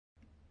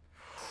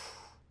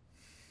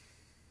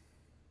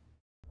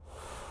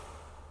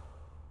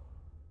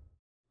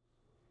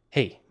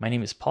Hey, my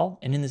name is Paul,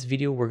 and in this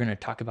video we're going to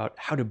talk about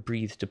how to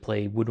breathe to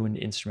play woodwind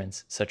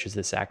instruments such as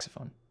the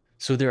saxophone.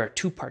 So there are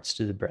two parts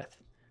to the breath,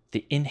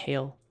 the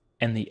inhale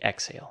and the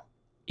exhale.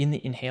 In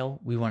the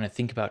inhale, we want to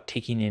think about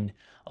taking in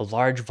a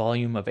large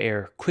volume of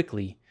air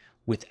quickly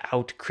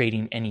without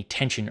creating any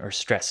tension or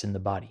stress in the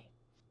body.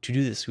 To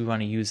do this, we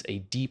want to use a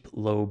deep,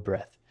 low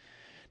breath.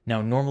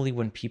 Now, normally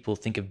when people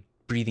think of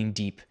breathing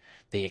deep,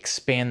 they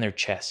expand their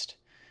chest,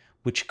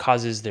 which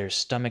causes their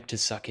stomach to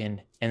suck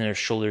in and their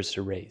shoulders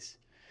to raise.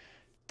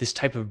 This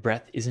type of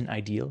breath isn't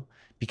ideal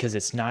because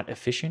it's not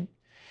efficient,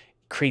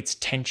 creates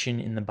tension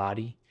in the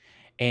body,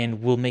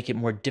 and will make it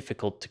more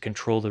difficult to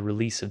control the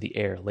release of the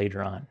air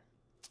later on.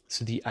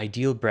 So the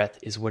ideal breath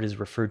is what is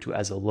referred to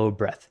as a low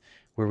breath,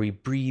 where we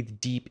breathe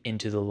deep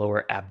into the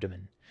lower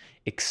abdomen,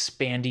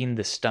 expanding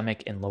the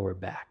stomach and lower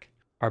back.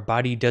 Our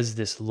body does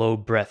this low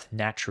breath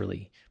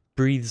naturally,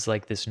 breathes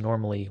like this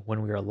normally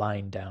when we are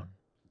lying down.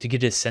 To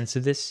get a sense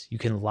of this, you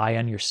can lie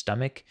on your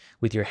stomach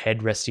with your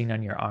head resting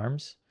on your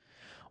arms,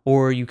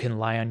 or you can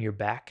lie on your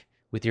back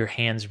with your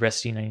hands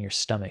resting on your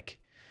stomach,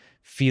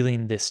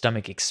 feeling the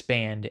stomach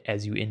expand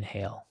as you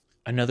inhale.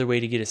 Another way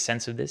to get a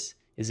sense of this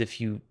is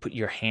if you put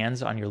your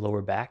hands on your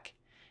lower back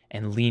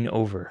and lean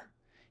over.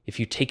 If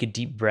you take a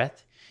deep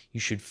breath,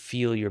 you should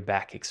feel your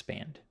back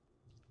expand.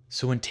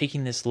 So when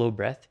taking this low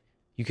breath,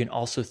 you can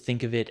also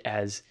think of it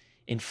as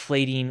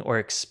inflating or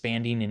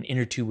expanding an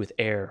inner tube with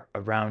air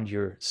around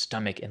your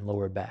stomach and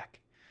lower back.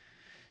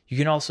 You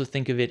can also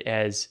think of it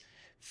as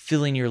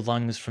filling your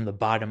lungs from the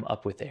bottom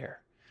up with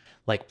air,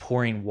 like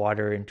pouring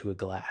water into a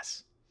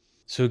glass.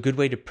 So a good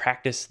way to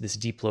practice this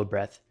deep low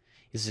breath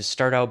is to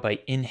start out by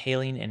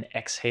inhaling and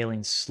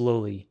exhaling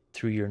slowly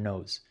through your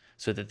nose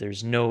so that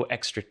there's no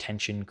extra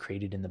tension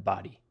created in the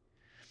body.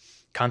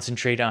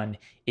 Concentrate on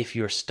if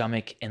your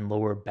stomach and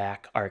lower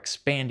back are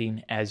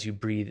expanding as you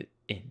breathe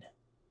in.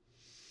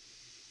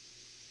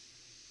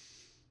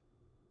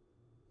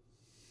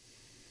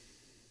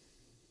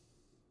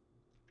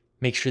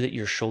 Make sure that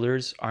your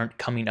shoulders aren't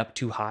coming up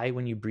too high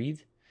when you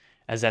breathe,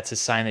 as that's a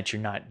sign that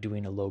you're not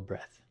doing a low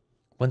breath.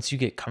 Once you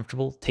get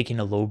comfortable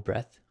taking a low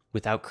breath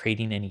without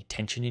creating any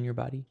tension in your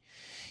body,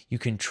 you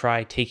can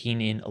try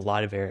taking in a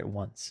lot of air at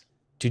once.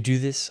 To do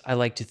this, I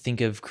like to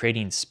think of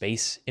creating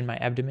space in my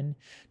abdomen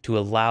to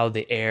allow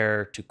the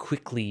air to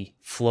quickly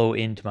flow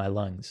into my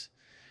lungs.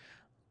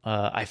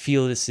 I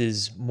feel this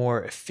is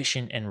more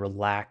efficient and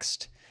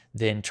relaxed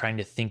than trying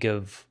to think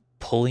of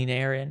pulling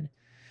air in.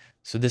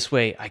 So this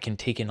way I can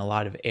take in a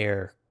lot of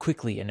air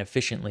quickly and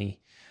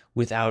efficiently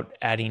without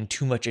adding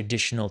too much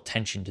additional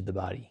tension to the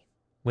body.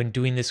 When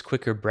doing this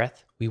quicker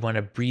breath, we want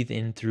to breathe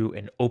in through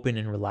an open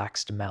and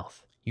relaxed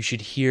mouth. You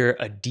should hear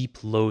a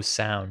deep, low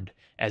sound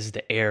as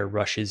the air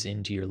rushes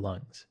into your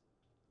lungs.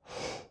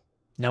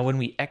 Now, when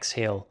we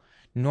exhale,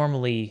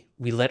 normally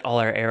we let all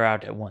our air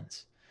out at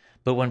once.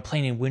 But when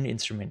playing a wind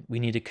instrument,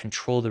 we need to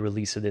control the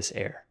release of this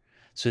air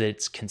so that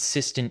it's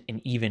consistent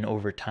and even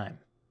over time.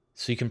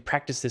 So you can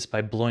practice this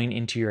by blowing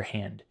into your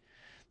hand.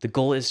 The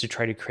goal is to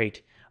try to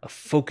create a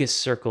focused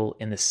circle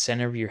in the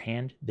center of your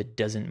hand that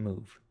doesn't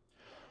move.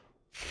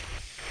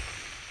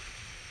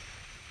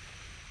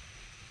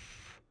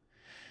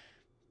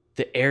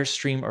 The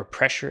airstream or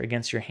pressure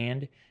against your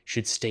hand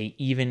should stay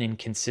even and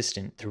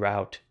consistent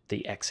throughout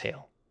the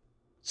exhale.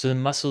 So the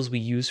muscles we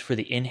use for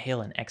the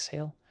inhale and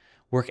exhale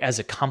work as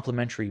a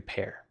complementary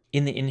pair.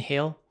 In the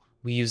inhale,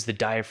 we use the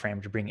diaphragm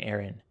to bring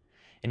air in.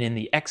 And in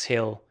the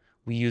exhale,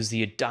 we use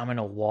the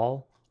abdominal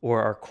wall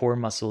or our core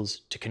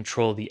muscles to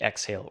control the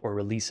exhale or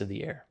release of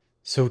the air.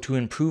 So to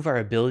improve our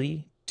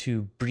ability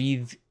to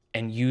breathe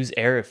and use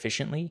air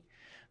efficiently,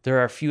 there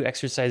are a few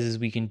exercises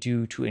we can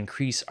do to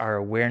increase our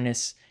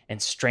awareness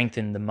and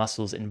strengthen the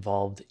muscles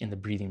involved in the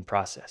breathing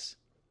process.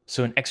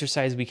 So an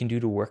exercise we can do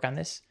to work on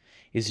this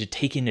is to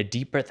take in a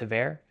deep breath of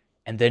air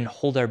and then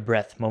hold our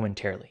breath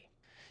momentarily.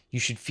 You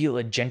should feel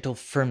a gentle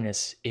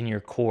firmness in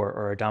your core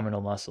or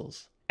abdominal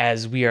muscles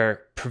as we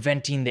are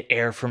preventing the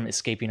air from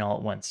escaping all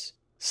at once.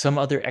 Some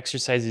other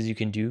exercises you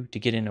can do to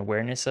get an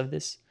awareness of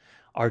this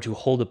are to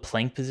hold a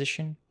plank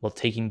position while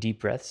taking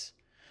deep breaths,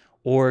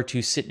 or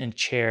to sit in a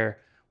chair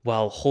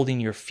while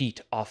holding your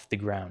feet off the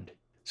ground.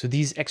 So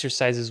these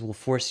exercises will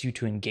force you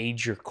to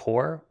engage your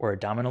core or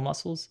abdominal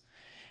muscles,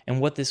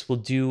 and what this will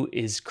do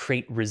is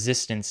create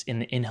resistance in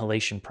the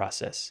inhalation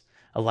process,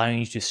 allowing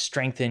you to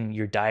strengthen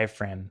your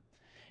diaphragm,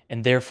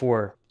 and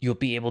therefore you'll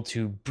be able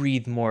to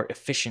breathe more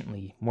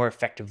efficiently, more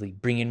effectively,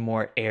 bring in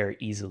more air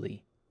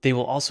easily. They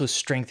will also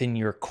strengthen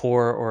your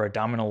core or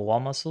abdominal wall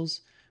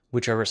muscles,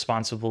 which are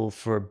responsible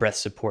for breath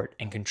support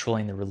and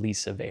controlling the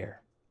release of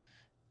air.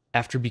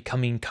 After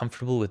becoming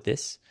comfortable with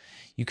this,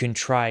 you can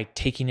try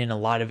taking in a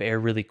lot of air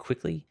really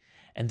quickly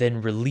and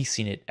then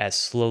releasing it as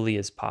slowly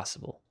as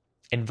possible.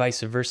 And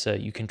vice versa,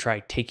 you can try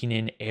taking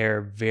in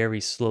air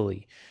very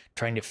slowly,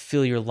 trying to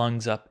fill your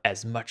lungs up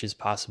as much as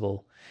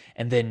possible,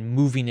 and then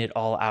moving it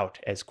all out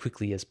as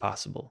quickly as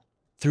possible.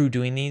 Through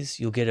doing these,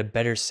 you'll get a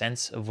better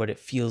sense of what it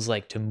feels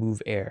like to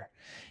move air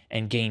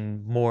and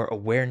gain more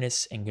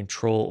awareness and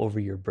control over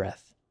your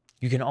breath.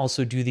 You can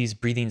also do these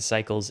breathing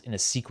cycles in a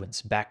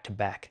sequence, back to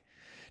back,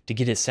 to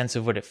get a sense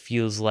of what it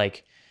feels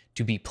like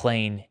to be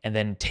playing and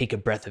then take a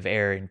breath of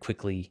air and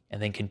quickly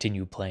and then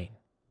continue playing.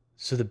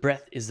 So the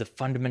breath is the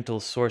fundamental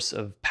source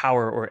of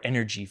power or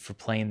energy for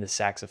playing the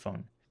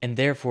saxophone. And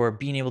therefore,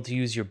 being able to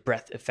use your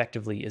breath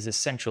effectively is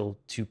essential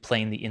to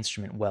playing the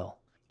instrument well.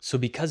 So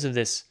because of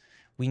this,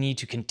 we need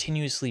to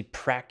continuously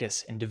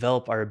practice and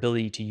develop our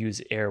ability to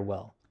use air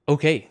well.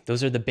 Okay,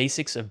 those are the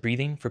basics of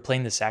breathing for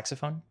playing the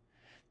saxophone.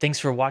 Thanks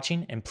for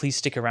watching, and please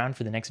stick around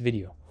for the next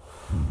video.